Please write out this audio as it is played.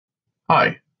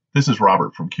Hi, this is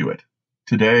Robert from Qt.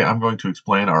 Today I'm going to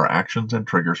explain our Actions and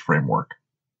Triggers framework.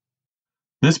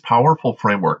 This powerful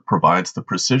framework provides the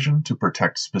precision to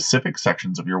protect specific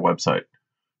sections of your website,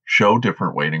 show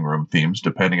different waiting room themes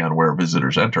depending on where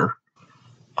visitors enter,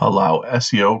 allow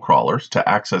SEO crawlers to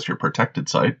access your protected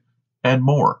site, and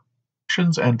more.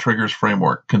 Actions and Triggers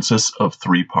framework consists of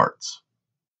three parts.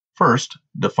 First,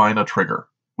 define a trigger,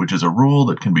 which is a rule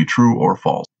that can be true or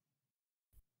false.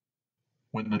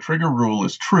 When the trigger rule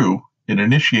is true, it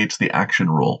initiates the action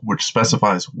rule, which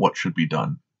specifies what should be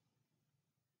done.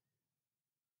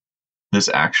 This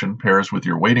action pairs with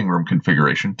your waiting room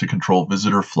configuration to control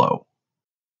visitor flow.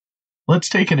 Let's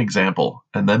take an example,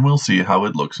 and then we'll see how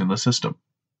it looks in the system.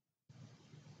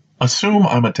 Assume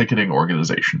I'm a ticketing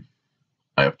organization.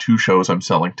 I have two shows I'm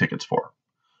selling tickets for.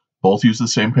 Both use the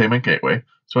same payment gateway,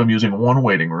 so I'm using one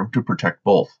waiting room to protect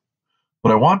both.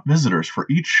 But I want visitors for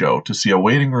each show to see a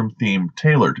waiting room theme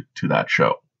tailored to that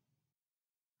show.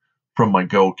 From my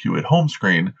Go Qt home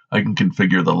screen, I can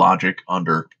configure the logic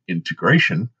under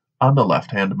Integration on the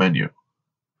left-hand menu.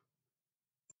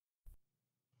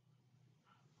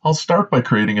 I'll start by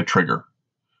creating a trigger.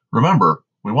 Remember,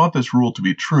 we want this rule to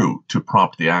be true to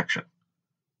prompt the action.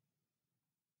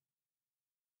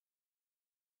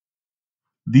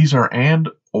 These are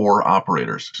and/or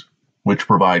operators, which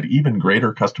provide even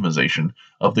greater customization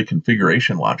of the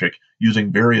configuration logic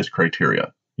using various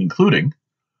criteria, including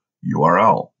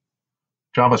URL,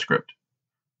 JavaScript,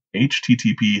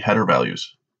 HTTP header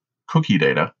values, cookie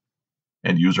data,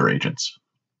 and user agents.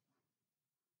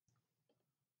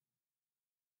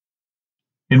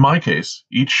 In my case,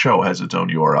 each show has its own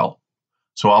URL,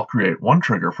 so I'll create one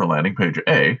trigger for landing page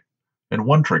A and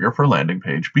one trigger for landing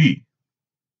page B.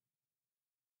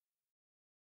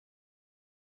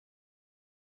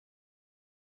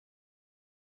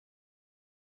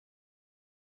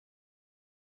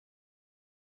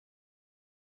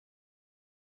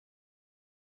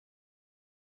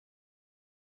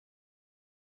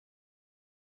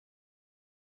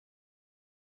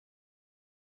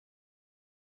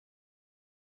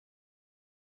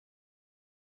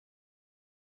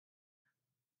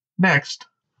 Next,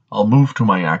 I'll move to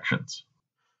my actions.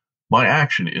 My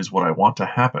action is what I want to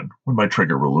happen when my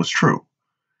trigger rule is true.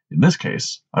 In this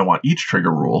case, I want each trigger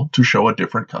rule to show a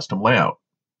different custom layout.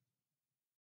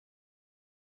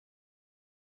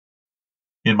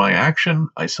 In my action,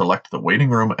 I select the waiting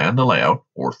room and the layout,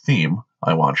 or theme,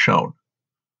 I want shown.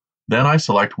 Then I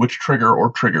select which trigger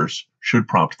or triggers should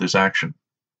prompt this action.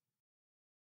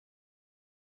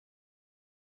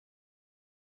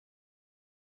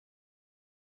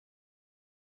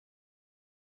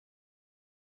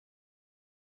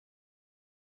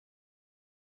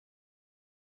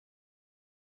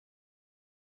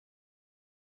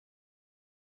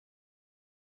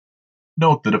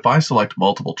 Note that if I select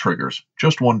multiple triggers,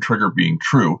 just one trigger being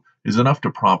true is enough to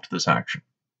prompt this action.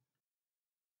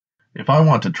 If I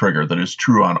want a trigger that is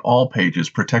true on all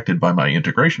pages protected by my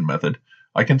integration method,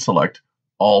 I can select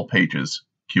All Pages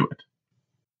Qt.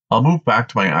 I'll move back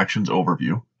to my Actions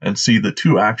overview and see the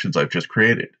two actions I've just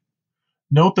created.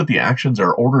 Note that the actions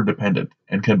are order dependent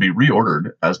and can be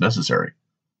reordered as necessary.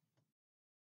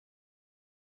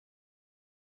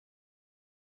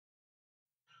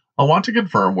 I'll want to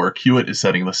confirm where Qt is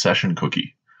setting the session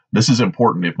cookie. This is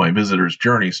important if my visitor's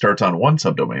journey starts on one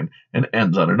subdomain and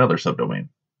ends on another subdomain.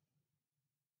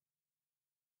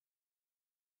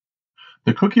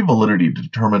 The cookie validity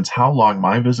determines how long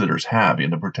my visitors have in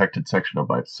the protected section of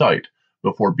my site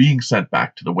before being sent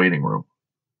back to the waiting room.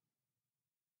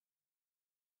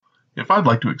 If I'd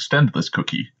like to extend this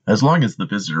cookie, as long as the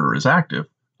visitor is active,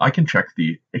 I can check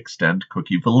the Extend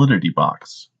Cookie Validity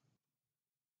box.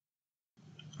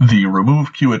 The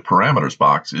Remove Qt Parameters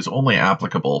box is only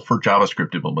applicable for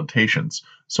JavaScript implementations,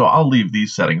 so I'll leave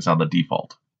these settings on the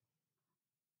default.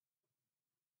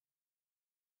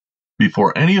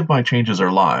 Before any of my changes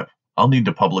are live, I'll need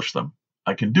to publish them.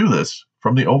 I can do this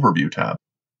from the Overview tab.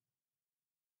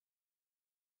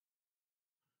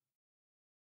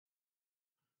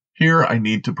 Here I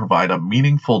need to provide a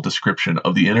meaningful description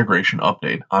of the integration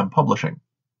update I'm publishing.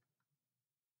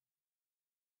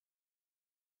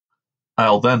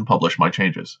 I'll then publish my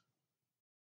changes.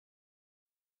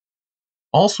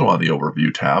 Also on the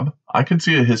Overview tab, I can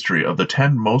see a history of the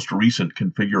 10 most recent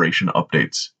configuration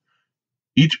updates.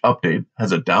 Each update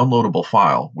has a downloadable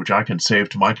file which I can save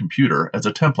to my computer as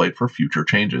a template for future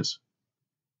changes.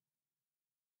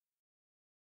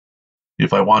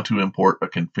 If I want to import a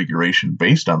configuration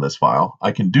based on this file,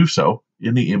 I can do so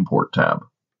in the Import tab.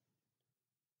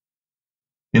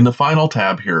 In the final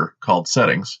tab here, called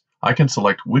Settings, I can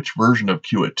select which version of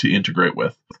Quit to integrate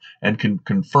with, and can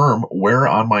confirm where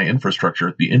on my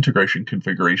infrastructure the integration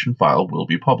configuration file will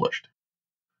be published.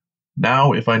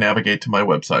 Now, if I navigate to my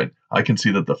website, I can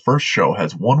see that the first show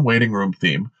has one waiting room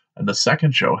theme and the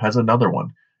second show has another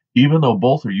one, even though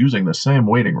both are using the same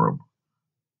waiting room.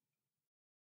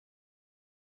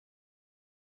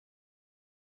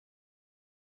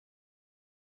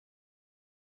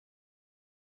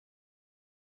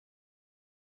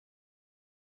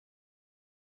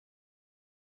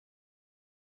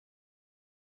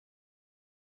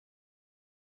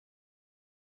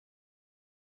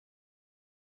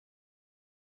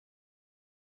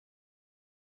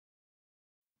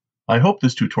 I hope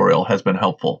this tutorial has been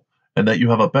helpful and that you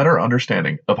have a better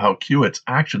understanding of how Quit's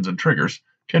actions and triggers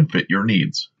can fit your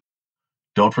needs.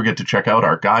 Don't forget to check out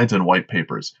our guides and white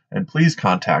papers, and please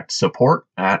contact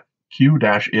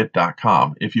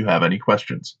support@q-it.com if you have any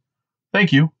questions.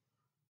 Thank you.